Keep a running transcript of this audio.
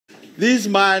This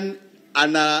man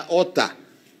anaota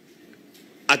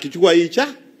akichukua hii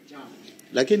chama,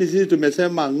 lakini sisi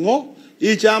tumesema ngo,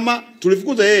 hii chama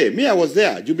tulifukuza yeye. Me I was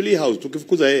there, Jubilee House,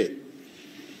 tukifukuza yeye.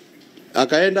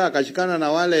 Akaenda akashikana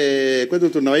na wale kwetu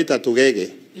tunawaita tugege.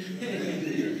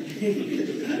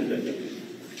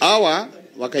 Hawa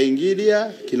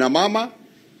wakaingilia kina mama,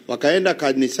 wakaenda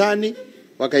kanisani,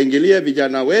 wakaingilia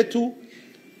vijana wetu,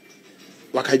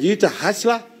 wakajiita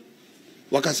hasla,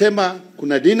 wakasema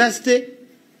kuna dynasty.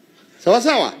 Sawa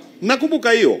sawa,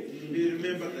 mnakumbuka hiyo?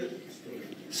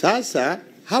 Sasa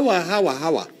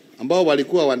hawa ambao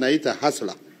walikuwa wanaita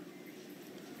hasla,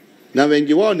 na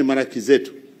wengi wao ni marafiki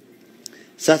zetu,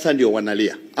 sasa ndio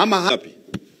wanalia. Ama hapi,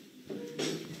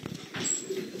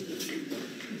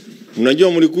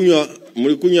 mnajua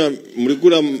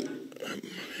mlikula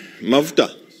mafuta.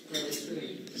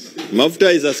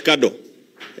 Mafuta is a scandal.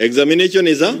 Examination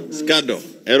is a scandal.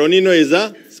 Eronino is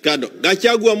a scandal.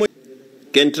 Gachagua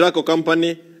Kentraco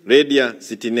Company, Radia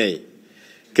Sitinei.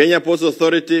 Kenya Post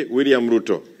Authority, William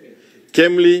Ruto.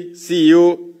 Kemli,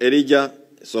 CEO, Elijah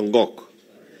Songok.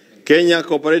 Kenya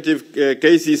Cooperative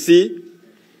KCC,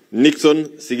 Nixon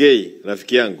Sigei,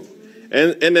 rafiki yangu.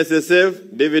 NSSF,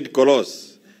 David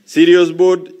Kolos. Sirius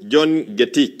Board, John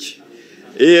Getich.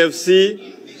 AFC,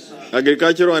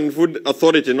 Agricultural and Food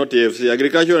Authority, not AFC,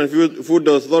 Agricultural and Food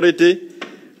Authority,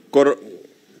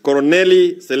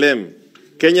 Coroneli Selem.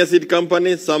 Kenya Seed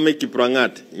Company, Sami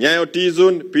Kiprangat. Nyayo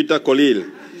Tizun, Peter Kolil.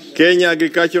 Kenya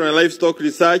Agricultural and Livestock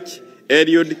Research,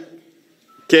 Eliud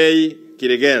K.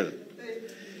 Kiregel.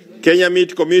 Kenya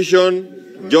Meat Commission,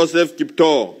 Joseph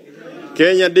Kipto.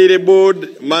 Kenya Dairy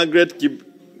Board, Margaret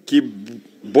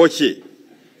Kibochi.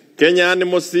 Kenya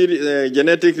Animal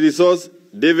Genetic Resource,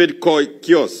 David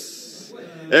Kios.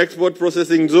 Export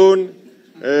Processing Zone,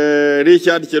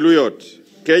 Richard Cheluyot.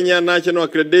 Kenya National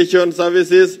Accreditation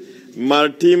Services,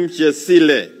 Martim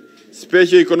Chesile.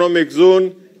 Special Economic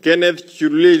Zone, Kenneth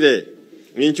Chulile.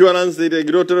 Insurance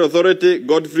Regulatory Authority,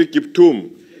 Godfrey Kiptum.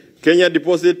 Kenya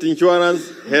Deposit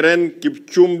Insurance, Heren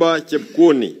Kipchumba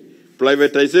Chepkuni.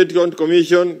 Privatization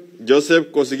Commission, Joseph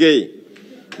Kosigei.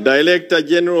 Director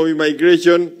General of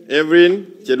Immigration, Evelyn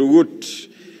Cherugut.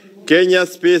 Kenya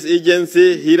Space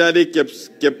Agency, Hilary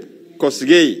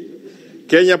Kosigei.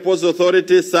 Kenya Post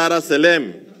Authority, Sarah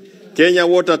Selem. Kenya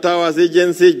Water Towers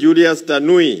Agency, Julius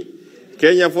Tanui.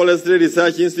 Kenya Forestry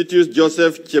Research Institute,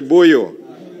 Joseph Cheboyo.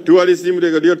 Tourism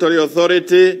Regulatory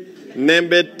Authority,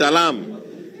 Nembet Talam.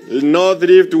 North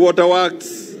Rift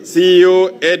Waterworks,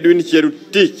 CEO Edwin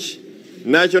Cherutich.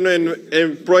 National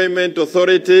Employment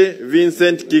Authority,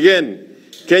 Vincent Kigen.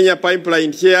 Kenya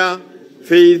Pipeline Chair,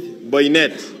 Faith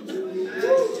Boynet.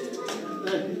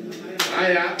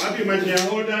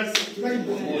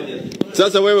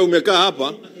 Sasa wewe umekaa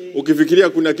hapa ukifikiria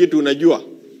kuna kitu unajua.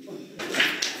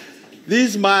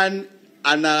 This man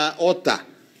anaota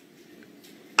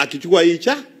akichukua hii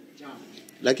chama,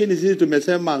 lakini sisi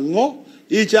tumesema ngo,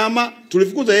 hii chama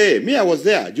tulifukuza yeye. Me I was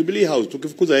there, Jubilee House,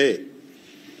 tukifukuza yeye.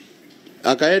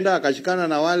 Akaenda akashikana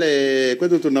na wale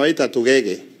kwetu tunawaita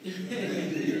tugege.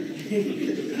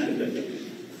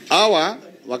 Hawa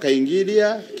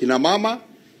wakaingilia kina mama,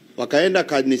 wakaenda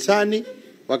kanisani,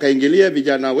 wakaingilia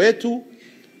vijana wetu,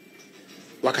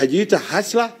 wakajiita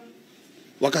hasla,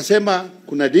 wakasema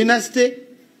kuna dynasty.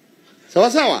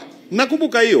 Sawa sawa,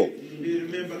 mnakumbuka hiyo?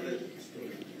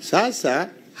 Sasa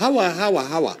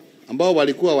hawa ambao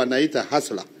walikuwa wanaita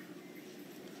hasla,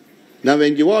 na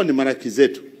wengi wao ni marafiki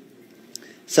zetu,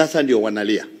 sasa ndio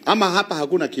wanalia. Ama hapa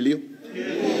hakuna kilio?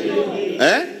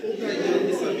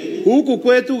 Huku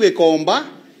kwetu Gekomba,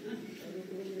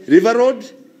 River Road,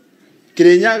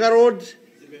 Kirinyaga Road,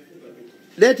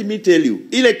 let me tell you,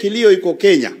 ile kilio iko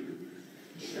Kenya.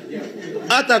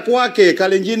 Hata kwake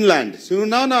Kalenjin Land, si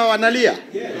unaona wanalia?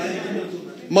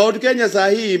 Mount Kenya saa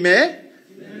hii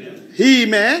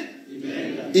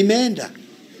imeenda.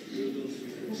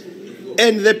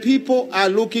 And the people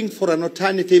are looking for an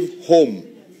alternative home.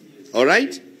 All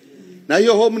right? Na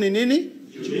hiyo home ni nini?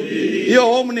 Jubilee. Hiyo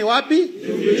home ni wapi?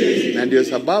 Jubilee. Na ndio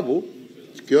sababu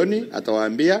Kioni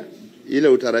atawaambia ile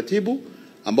utaratibu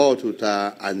ambao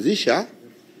tutaanzisha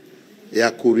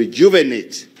ya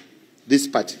kurejuvenate this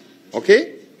party. Okay?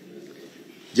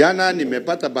 Jana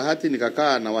nimepata bahati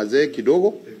nikakaa na wazee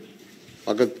kidogo,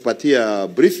 wakakupatia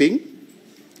briefing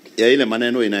ya ile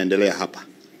maneno inaendelea hapa.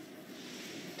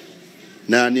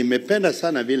 Na nimependa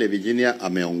sana vile Virginia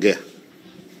ameongea.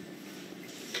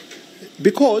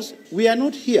 Because we are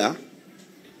not here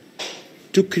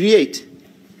to create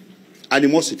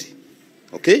animosity.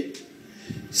 Okay?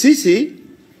 Sisi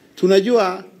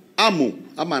tunajua Amu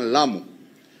ama Lamu,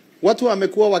 watu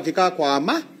wamekuwa wakikaa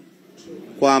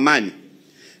kwa amani.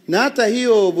 Na hata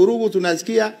hiyo vurugu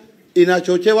tunasikia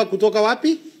inachochewa kutoka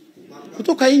wapi?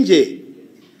 Kutoka nje.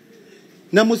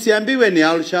 Na msiambiwe ni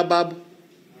Al-Shabaab.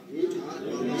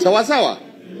 Sawa sawa?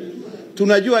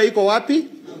 Tunajua iko wapi?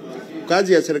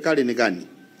 Kazi ya serikali ni gani?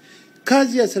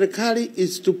 Kazi ya serikali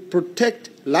is to protect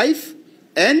life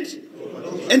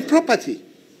and property.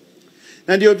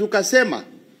 Na ndio tukasema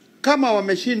kama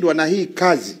wameshindwa na hii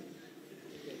kazi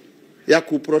ya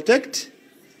kuprotect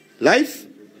life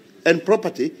and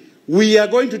property, we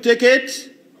are going to take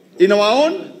it in our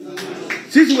own.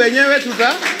 Sisi wenyewe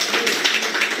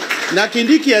na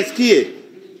Kindiki asikie.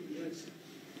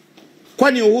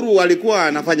 Kwani Uhuru alikuwa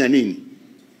anafanya nini?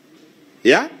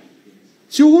 Yeah?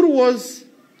 Si Uhuru was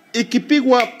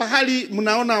ikipigwa pahali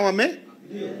mnaona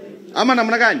ama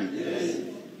namna gani?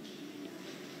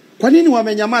 Kwa nini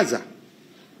wamenyamaza?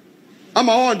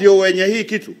 Ama wao ndio wenye hii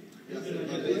kitu?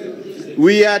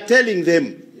 We are telling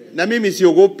them, na mimi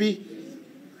siogopi.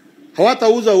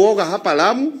 Hawatauza uoga hapa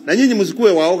Lamu, na nyinyi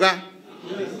msikue waoga.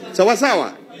 Sawa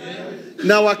sawa?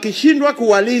 Na wakishindwa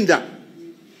kuwalinda,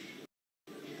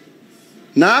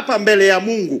 na hapa mbele ya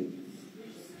Mungu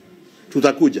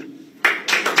tutakuja.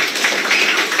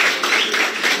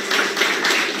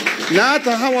 Na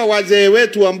hata hawa wazee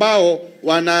wetu ambao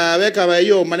wanaweka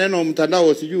hiyo maneno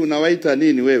mtandao, sijui unawaita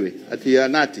nini wewe, ati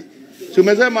anati. Si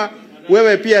umesema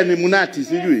wewe pia ni munati,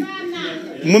 sijui.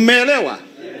 Mmeelewa?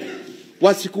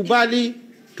 Wasikubali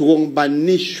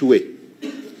tuombanishwe.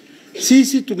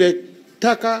 Sisi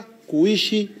tungetaka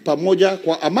kuishi pamoja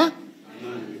kwa amani.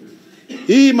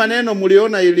 Hii maneno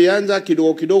mliona ilianza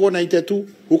kidogo kidogo 92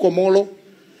 huko Molo,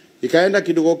 ikaenda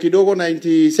kidogo kidogo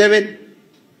 97.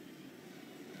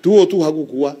 202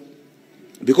 hakukuwa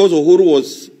because Uhuru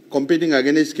was competing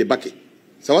against Kibaki.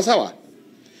 Sawa sawa?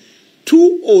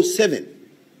 207.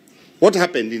 What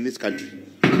happened in this country?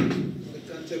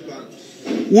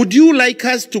 Would you like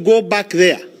us to go back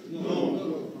there? No.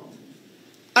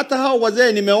 Hata hao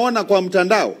wazee nimeona kwa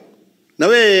mtandao. Na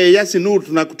wewe Yasin Nur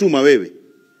tunakutuma wewe.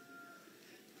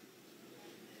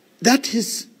 That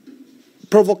is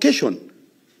provocation.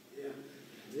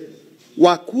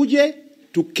 Wakuje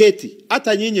tuketi.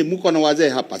 Hata nyinyi mko na wazee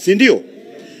hapa, si ndio?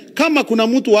 Kama kuna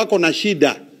mtu wako na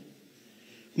shida,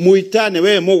 muitane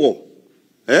wewe Mogo.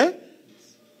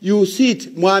 You sit,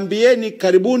 mwambieni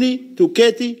karibuni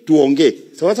tuketi tuongee.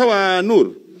 Sawa sawa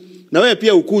Nur. Na wewe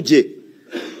pia ukuje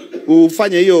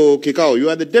ufanye hiyo kikao. You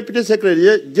are the Deputy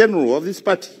Secretary General of this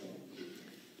party.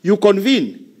 You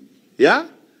convene. Yeah?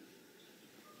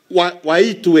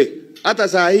 Waitwe. Hata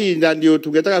saa hii ndio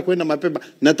tungetaka kwenda mapema.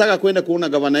 Nataka kwenda kuona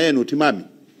gavana yenu Timami.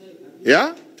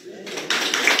 Yeah?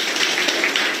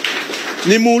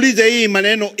 Nimuulize hii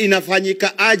maneno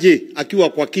inafanyika aje akiwa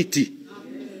kwa kiti.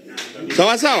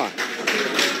 Sawa sawa?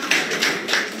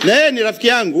 Na yeye ni rafiki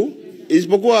yangu,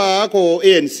 isipokuwa ako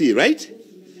ANC, right?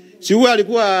 Si huyo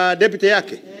alikuwa deputy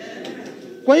yake.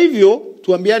 Kwa hivyo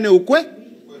tuambiane ukwe.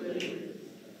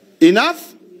 Enough?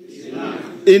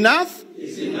 Enough?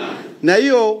 Na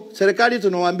hiyo serikali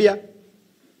tunawaambia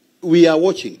we are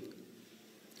watching.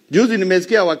 Juzi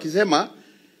nimesikia wakisema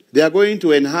they are going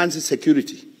to enhance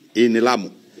security in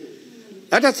Lamu.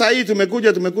 Hata saa hii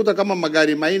tumekuta kama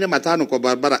magari 4-5 kwa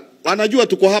barabara. Wanajua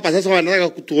tuko hapa sasa, wanataka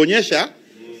kutuonyesha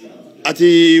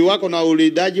ati wako na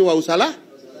ulindaji wa usala.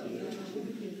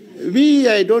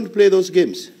 I don't play those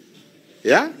games.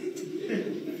 Yeah?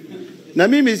 Na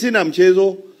mimi sina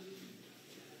mchezo.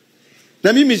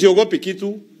 Na mimi siogopi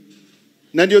kitu.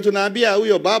 Na ndio tunaambia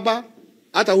huyo baba,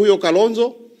 hata huyo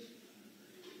Kalonzo,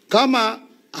 kama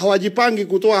hawajipangi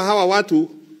kutoa hawa watu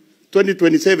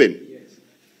 2027.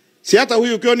 Si hata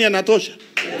huyu Kioni anatosha.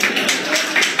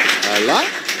 Ala?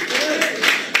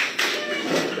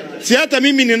 Si hata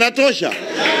mimi ninatosha.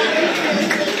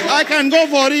 I can go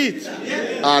for it.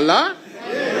 Ala?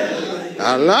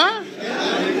 Ala?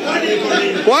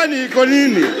 Kwani iko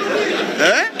nini?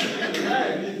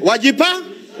 Wajipange.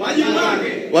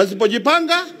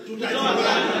 Wasipojipanga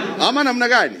ama namna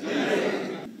gani?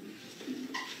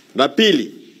 La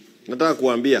pili, nataka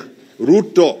kuambia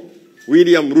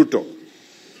William Ruto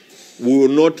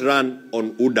will not run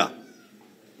on UDA.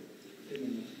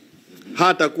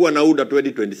 Hata kuwa na UDA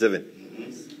 2027.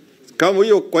 Kama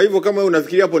hiyo, kwa hivyo kama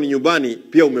unafikiria hapo ni nyumbani,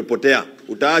 pia umepotea.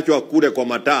 Utaachwa kule kwa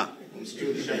mataa.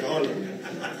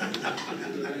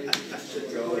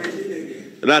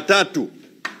 La tatu,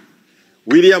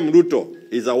 William Ruto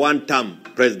is a one-term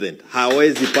president.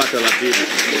 Hawezi pata la pili.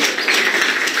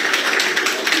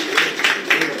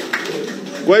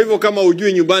 Kwa hivyo kama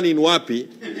ujui nyumbani ni wapi,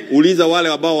 uliza wale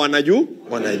ambao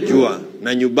wanajua.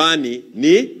 Na nyumbani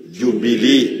ni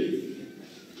Jubilee.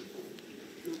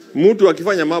 Mtu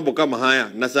akifanya mambo kama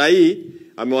haya, na saa hii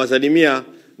amewasalimia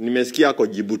nimesikia ako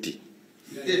Djibouti.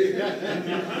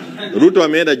 Ruto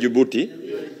ameenda Djibouti.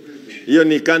 Hiyo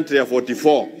ni country ya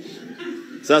 44.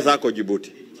 Sasa ako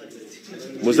Djibouti.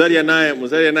 Musalia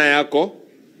naye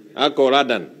ako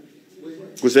Radan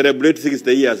kucelebrate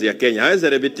 60 years ya Kenya. Hawezi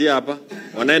celebrate hapa,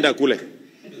 wanaenda kule.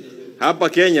 Hapa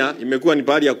Kenya imekuwa ni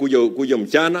pahali ya kuja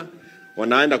mchana,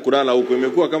 wanaenda kulala huko.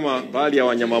 Imekuwa kama pahali ya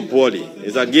wanyama pori.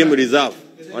 It's a game reserve.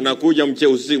 Wanakuja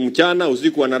mchana,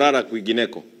 usiku wanalala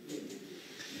kwingineko.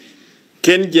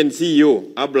 KenGen CEO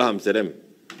Abraham Serem.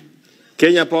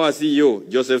 Kenya Power CEO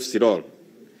Joseph Sirol.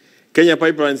 Kenya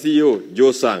Pipeline CEO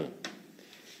Joe Sang.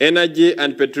 Energy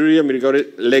and Petroleum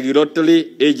Regulatory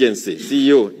Agency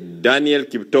CEO Daniel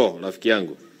Kipto, rafiki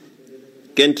yangu.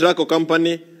 Kentraco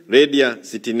Company Raila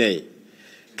Sitinei.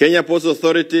 Kenya Post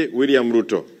Authority William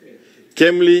Ruto.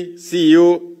 Kemli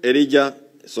CEO Elijah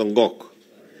Songok.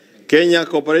 Kenya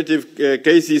Cooperative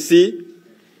KCC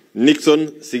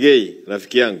Nixon Sigei,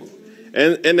 rafiki yangu.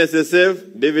 NSSF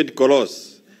David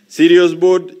Kolos. Sirius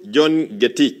Board John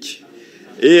Getich.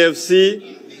 AFC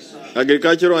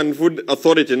Agricultural and Food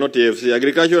Authority, not AFC,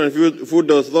 Agricultural and Food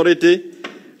Authority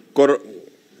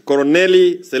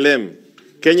Coroneli Selem.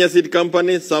 Kenya Seed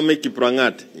Company Sami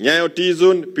Kiprangat. Nyayo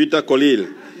Tizun Peter Kolil.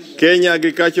 Kenya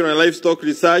Agricultural and Livestock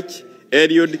Research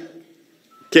Eliud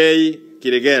K.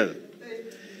 Kiregel.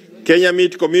 Kenya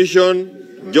Meat Commission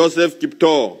Joseph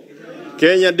Kipto.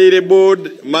 Kenya Dairy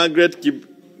Board Margaret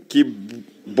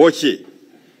Kibochi.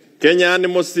 Kenya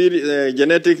Animal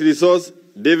Genetic Resource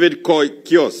David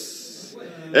Kios.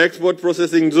 Export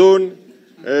Processing Zone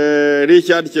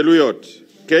Richard Cheluyot.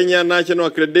 Kenya National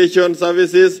Accreditation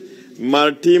Services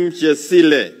Martim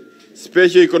Chesile.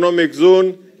 Special Economic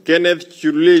Zone Kenneth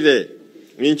Chulile.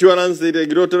 Insurance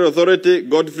Regulatory Authority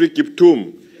Godfrey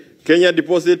Kiptum. Kenya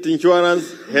Deposit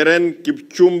Insurance Heren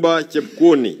Kipchumba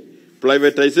Chepkuni.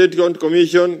 Privatization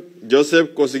Commission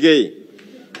Joseph Kosigei.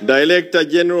 Director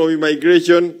General of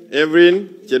Immigration Evelyn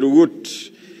Cherugut.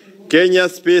 Kenya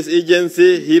Space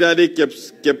Agency Hilary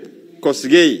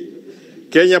Kosigei.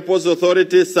 Kenya Post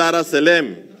Authority Sarah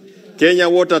Selem. Kenya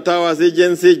Water Towers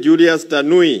Agency Julius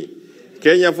Tanui.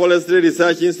 Kenya Forestry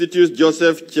Research Institute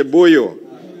Joseph Cheboyo.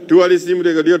 Tourism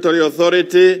Regulatory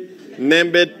Authority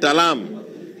Nembet Talam.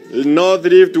 North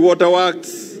Rift Waterworks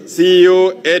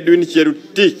CEO Edwin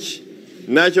Cherutich.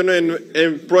 National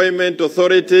Employment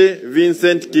Authority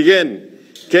Vincent Kigen.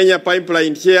 Kenya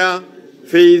Pipeline Chair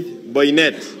Faith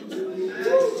Boynet.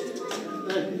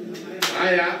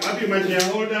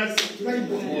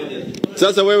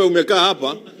 Sasa wewe umekaa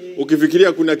hapa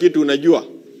ukifikiria kuna kitu unajua.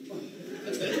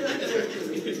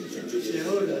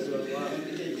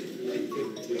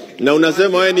 Na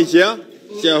unasema wewe ni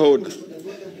shareholder.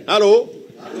 Hello?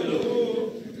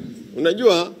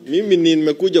 Unajua mimi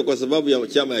nimekuja kwa sababu ya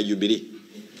chama ya Jubilee.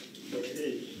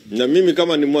 Na mimi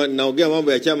kama naongea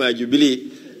mambo ya chama ya Jubilee,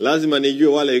 lazima nijue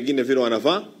wale wengine vile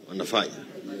wanafanya.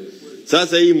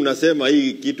 Sasa hii mnasema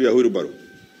hii kitu ya Uhuru.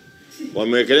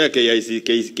 Wamewekelea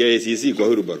KICC kwa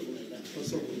Uhuru.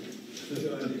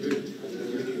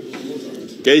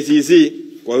 KCC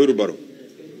kwa Uhuru.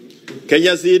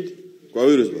 Kenya Seed kwa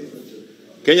Uhuru.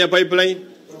 Kenya Pipeline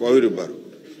kwa Uhuru.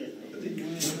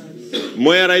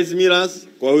 Moya Rice Millers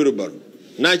kwa Uhuru.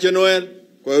 National Oil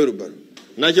kwa Uhuru.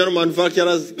 National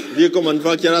Manufacturers, Vehicle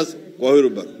Manufacturers kwa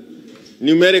Uhuru.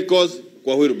 Numericals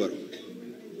kwa Uhuru.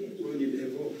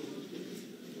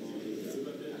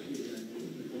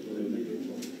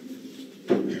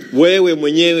 Wewe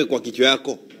mwenyewe kwa kichwa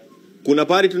yako kuna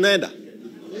pari tunaenda?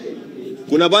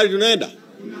 Kuna pari tunaenda?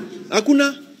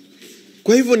 Hakuna.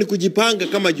 Kwa hivyo ni kujipanga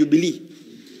kama Jubilee.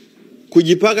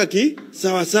 Kujipanga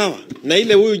sawa sawa. Na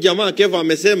ile huyu jamaa Keva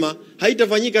amesema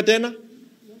haitafanyika tena.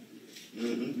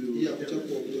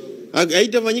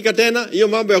 Haitafanyika tena. Hiyo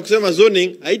mambo ya kusema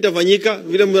zoning haitafanyika.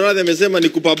 Vile Mradhi amesema ni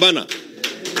kupambana.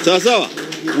 Sawa sawa.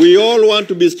 We all want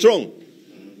to be strong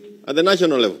at the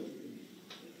national level.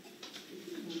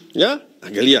 Yeah?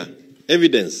 Angalia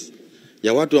evidence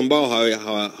ya watu ambao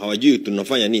hawajui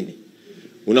tunafanya nini.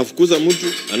 Unafukuza mtu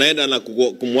anaenda na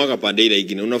kumwaga pande ile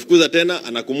nyingine. Unafukuza tena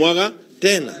anakumwaga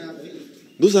tena.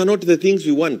 Those are not the things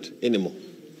we want anymore.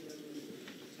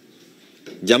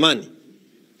 Jamani.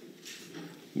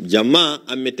 Jamaa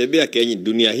ametembea Kenya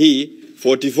dunia hii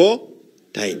 44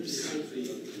 times.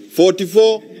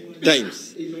 44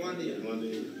 times. In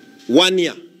 1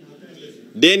 year.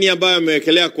 Deni ambayo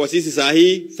amewekelea kwa sisi saa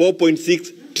hii 4.6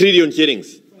 trillion shillings.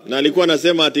 Na alikuwa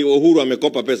anasema ati Uhuru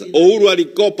amekopa pesa. Uhuru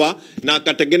alikopa na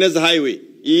akatengeneza highway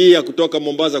hii ya kutoka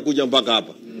Mombasa kuja mpaka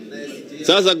hapa.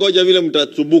 Sasa goja vile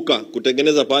mtasubuka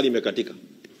kutengeneza pahali imekatika.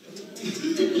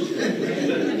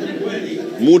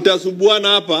 Mutasubuana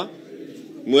hapa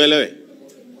muelewe.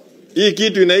 Hii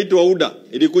kitu inaitwa UDA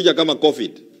ilikuja kama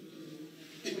COVID.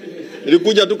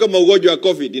 Ilikuja tu kama ugonjwa wa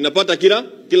COVID, inapata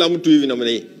kila mtu hivi namna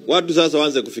hii. Watu sasa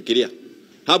waanze kufikiria.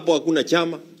 Hapo hakuna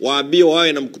chama, waambie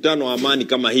wawe na mkutano wa amani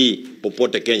kama hii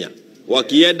popote Kenya.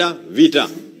 Wakienda vita.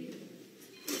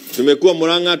 Tumekuwa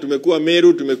Murang'a, tumekuwa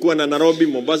Meru, tumekuwa na Nairobi,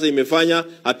 Mombasa imefanya,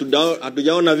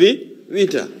 hatujaona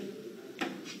vita.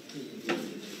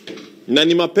 Na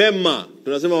ni mapema,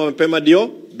 tunasema mapema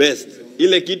ndio best.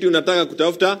 Ile kitu unataka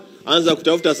kutafuta, anza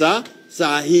kutafuta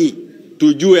saa hii.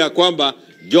 Tujue ya kwamba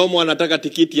Jomo anataka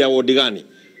tikiti ya wodi gani.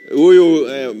 Huyu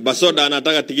Basoda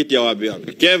anataka tikiti ya wapi.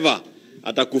 Keva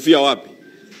atakufia wapi.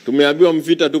 Tumeambiwa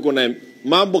Mvita tuko na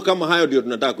mambo kama hayo ndio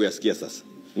tunataka kuyasikia sasa.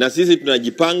 Na sisi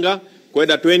tunajipanga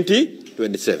kwenda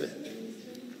 2027.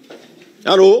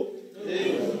 Halo?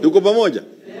 Tuko pamoja?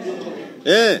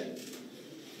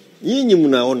 Nyinyi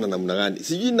mnaona namna gani?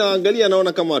 Sijui naangalia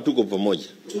naona kama hatuko pamoja.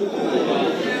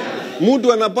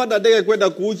 Mtu anapata ndege kwenda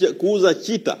kuuza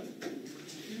chita.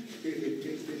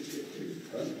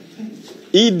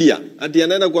 Idia, ati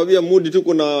anaenda kuambia Mudi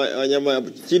tuko na wanyama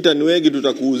chita ni wengi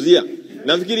tutakuuzia.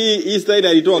 Nafikiri hii style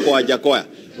alitoa kwa Wajakoya.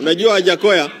 Unajua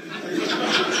Wajakoya?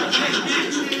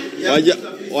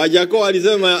 Wajakoya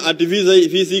alisema ati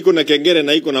visa iko na kengere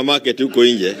na iko na market huko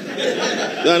nje.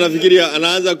 Sasa nafikiria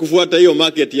anaanza kufuata hiyo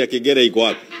market ya kengere iko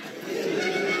wapi.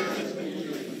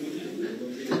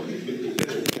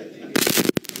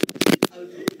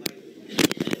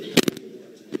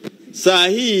 Saa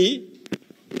hii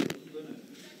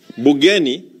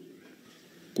bungeni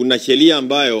kuna sheria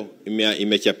ambayo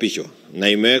imechapishwa na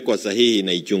imewekwa sahihi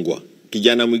na ichungwa.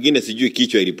 Kijana mwingine sijui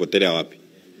kichwa ilipotelea wapi.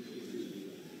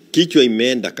 Kichwa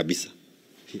imeenda kabisa.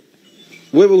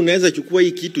 Wewe unaweza chukua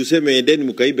hii kitu useme endeni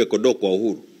mkaibe kodoo kwa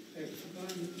Uhuru.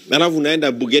 Alafu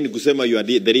unaenda bungeni kusema you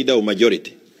are the leader of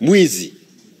majority. Mwizi.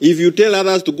 If you tell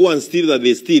others to go and steal that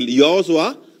they steal, you are also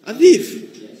a thief.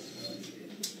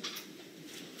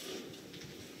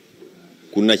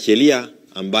 Kuna sheria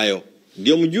ambayo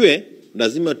ndio mjue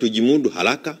lazima tujimundu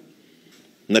haraka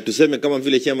na tuseme kama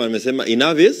vile chama amesema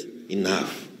enough is enough.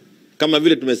 Kama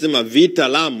vile tumesema vita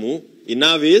Lamu,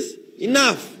 enough is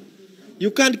enough.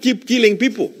 You can't keep killing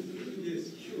people.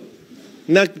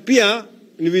 Na pia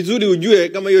ni vizuri ujue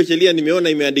kama hiyo sheria nimeona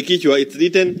imeandikishwa, it's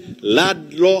written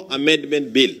Land Law Amendment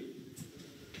Bill.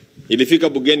 Ilifika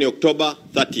bungeni October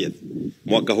 30th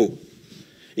mwaka huu.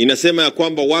 Inasema ya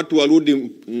kwamba watu warudi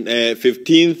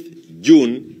 15th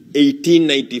June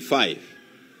 1895.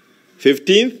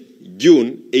 15th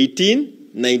June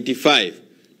 1895.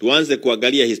 Tuanze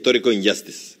kuangalia historical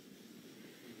injustice.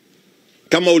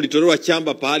 Kama ulitolewa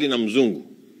chamba pahali na mzungu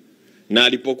na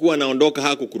alipokuwa anaondoka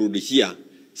hakukurudishia,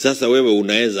 sasa wewe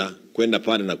unaweza kwenda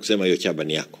pale na kusema hiyo chamba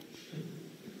ni yako.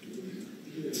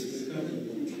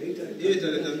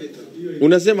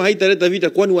 Unasema haitaleta vita,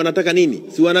 kwani wanataka nini?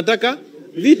 Si wanataka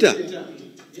vita.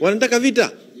 Wanataka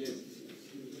vita.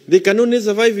 They can only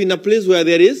survive in a place where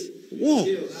there is war.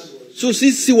 So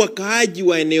sisi wakaaji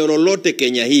wa eneo lolote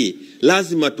Kenya hii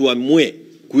lazima tuamue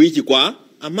kuishi kwa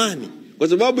amani. Kwa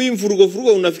sababu hii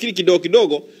mfurugo unafikiri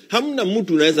kidogo hamna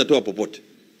mtu unaweza toa popote.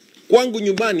 Kwangu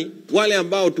nyumbani wale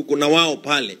ambao tuko na wao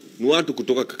pale ni watu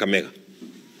kutoka Kakamega.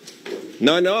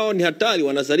 Na wao ni hatari,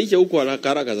 wanasalisha huko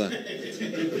haraka sana.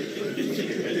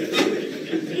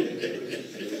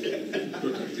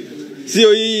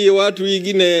 Sio hii watu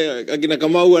wengine akina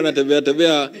Kamau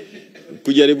anatembea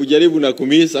kujaribu na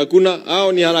kumisa. Hakuna,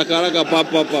 hao ni haraka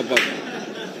papa.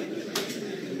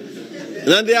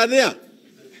 And they are there.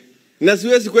 Na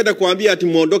siwezi kwenda kuambia ati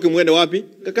muondoke muende wapi.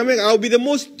 Kakamega, I'll be the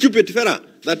most stupid fella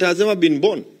that has ever been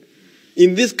born.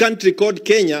 In this country called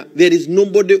Kenya, there is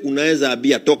nobody unaweza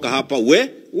abia toka hapa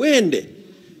wende.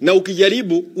 Na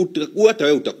ukijaribu hata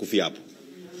wewe utakufia hapo.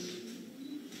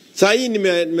 Saa hii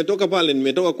nimetoka pale,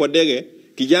 nimetoka kwa ndege,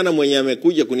 kijana mwenye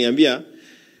amekuja kuniambia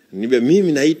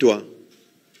mimi naitwa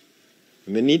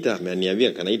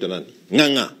ameniambia kanaitwa nani?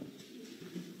 Ng'ang'a.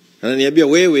 Ananiambia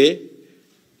wewe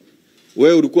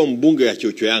ulikuwa mbunge ya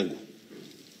chocho yangu.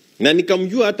 Na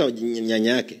nikamjua hata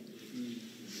nyanya yake.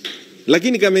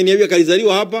 Lakini kama ameniambia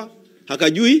kalizaliwa hapa,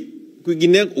 hakajui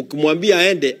kwingine ukimwambia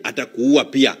aende atakuua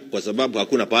pia kwa sababu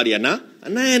hakuna pahali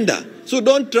anaenda. So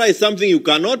don't try something you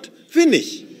cannot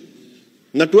finish.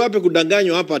 Na tuwape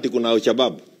kudanganywa hapa ati kuna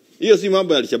Al-Shabaab. Hiyo si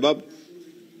mambo ya Al-Shabaab.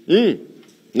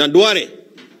 Na Duare.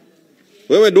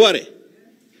 Wewe Duare.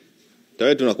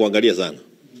 Tawe tunakuangalia sana.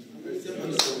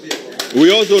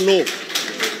 We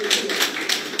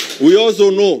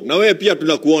also know. Na wewe pia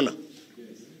tunakuona.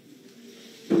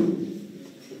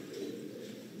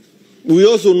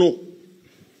 We also know.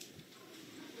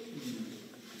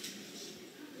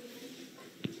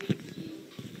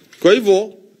 Kwa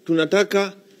hivyo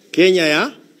tunataka Kenya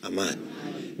ya amani.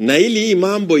 Na ili hii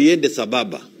mambo iende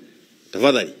sababa,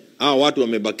 tafadhali, hawa watu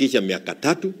wamebakisha miaka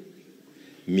 3,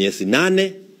 miezi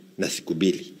 8 na siku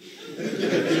 2.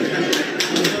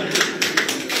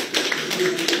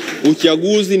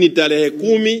 Uchaguzi ni tarehe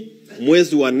 10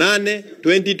 mwezi wa 8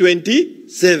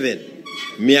 2027.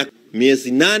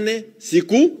 Miezi 8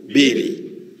 siku 2.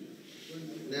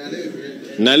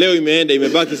 Na leo imeenda,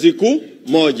 imebaki siku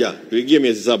 1, tuingie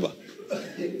miezi 7.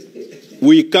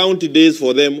 We count days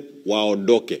for them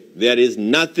waondoke. There is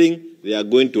nothing they are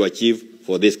going to achieve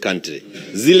for this country.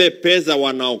 Zile pesa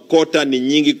wanaokota ni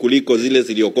nyingi kuliko zile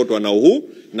ziliokotwa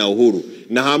na Uhuru.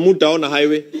 Na hamutaona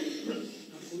highway.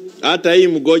 Hata hii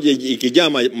mgoje ikijaa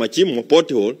machimo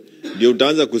pothole ndio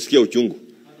utaanza kusikia uchungu.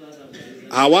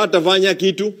 Hawatafanya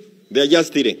kitu, they are just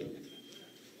stealing.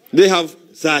 They have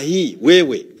sahi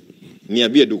wewe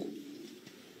niambie ndugu.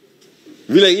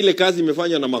 Vile ile kazi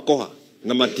imefanywa na Makoha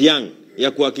na Matiang'i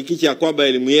ya kuhakikisha kwamba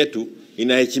elimu yetu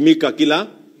inaheshimika kila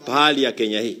pahali ya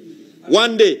Kenya hii.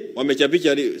 One day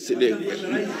wamechapisha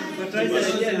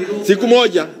siku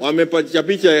moja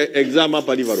wamechapisha exam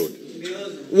hapa River Road.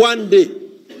 One day.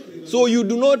 So you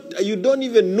don't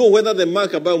even know whether the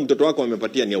mark ambayo mtoto wako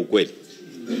amepatia ni ya ukweli.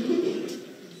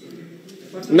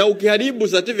 Na ukiharibu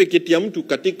certificate ya mtu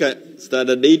katika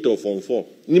standard 8 or form 4,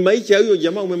 ni maisha huyo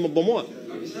jamaa umembomoa.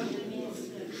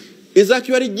 Is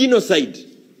actually genocide.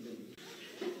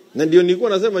 Na ndio nilikuwa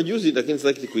nasema juzi, lakini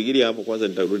sitaki kuingilia hapo, kwanza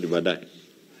nitarudi baadaye.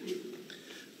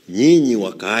 Nyinyi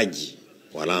wakaaji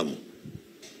wa Lamu,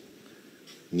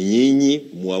 ni nyinyi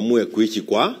muamue kuishi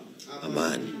kwa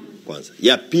amani kwanza.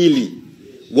 Ya pili,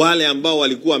 wale ambao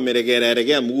walikuwa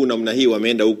wameregea mguu namna hii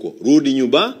wameenda huko, rudi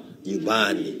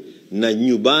nyumbani. Na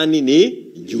nyumbani ni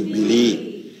Jubilee.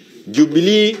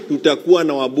 Jubilee tutakuwa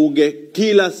na wabunge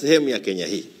kila sehemu ya Kenya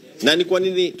hii. Na ni kwa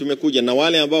nini tumekuja na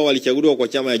wale ambao walichaguliwa kwa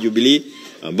chama ya Jubilee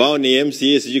ambao ni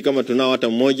MCA, sijui kama tunao hata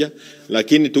mmoja,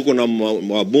 lakini tuko na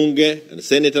wabunge,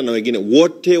 senator na wengine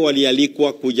wote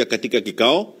walialikwa kuja katika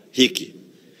kikao hiki.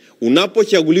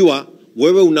 Unapochaguliwa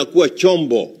wewe unakuwa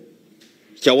chombo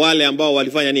cha wale ambao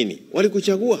walifanya nini?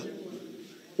 Walikuchagua.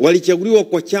 Walichaguliwa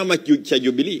kwa chama cha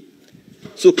Jubilee.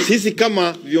 So sisi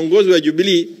kama viongozi wa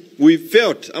Jubilee we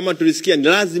felt ama tulisikia ni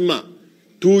lazima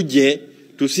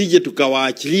tusije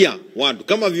tukawaachilia watu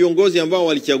kama viongozi ambao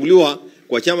walichaguliwa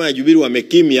kwa chama ya Jubilee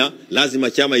wamekimya,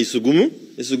 lazima chama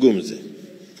isugumze.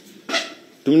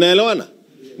 Tunaelewana?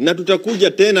 Na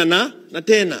tutakuja tena na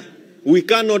tena. We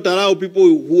cannot allow people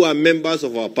who are members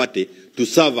of our party to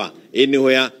suffer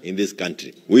anywhere in this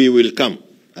country. We will come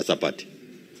as a party.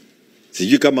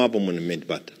 Sijui kama hapo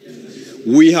mmenipata.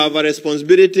 We have a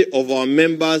responsibility of our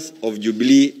members of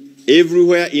Jubilee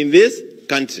everywhere in this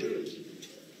country.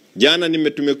 Jana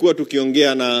tumekuwa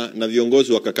tukiongea na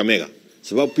viongozi wa Kakamega,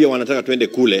 sababu pia wanataka tuende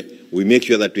kule. We make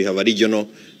sure that we have a regional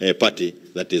party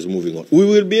that is moving on. We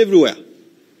will be everywhere.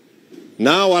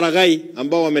 Na waragai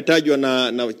ambao wametajwa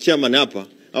na chairman hapa,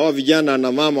 hawa vijana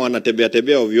na mama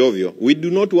wanatembea ovyo. We do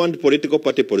not want political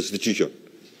party prostitution.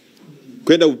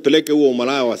 Kwenda upeleke huo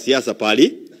umalaya wa siasa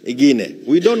pali ingine.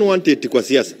 We don't want it kwa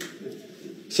siasa.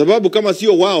 Sababu kama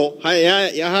sio wao,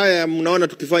 haya mnaona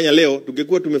tukifanya leo,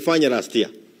 tungekuwa tumefanya last year.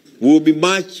 We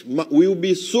will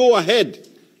be so ahead.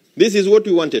 This is what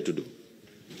we wanted to do.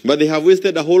 But they have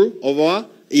wasted a whole of our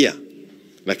year.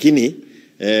 Lakini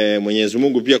Mwenyezi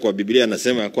Mungu pia kwa Biblia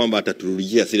anasema kwamba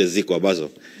ataturudishia zile ziko ambazo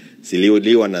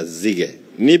ziliuliwa na zige.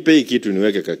 Nipe hii kitu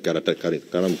niweke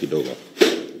kalamu kidogo.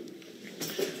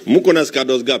 Mko na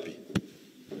skados gapi?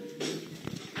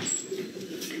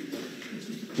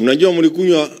 Mnajua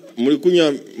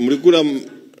mlikula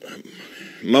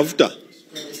mafuta?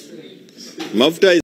 Mafuta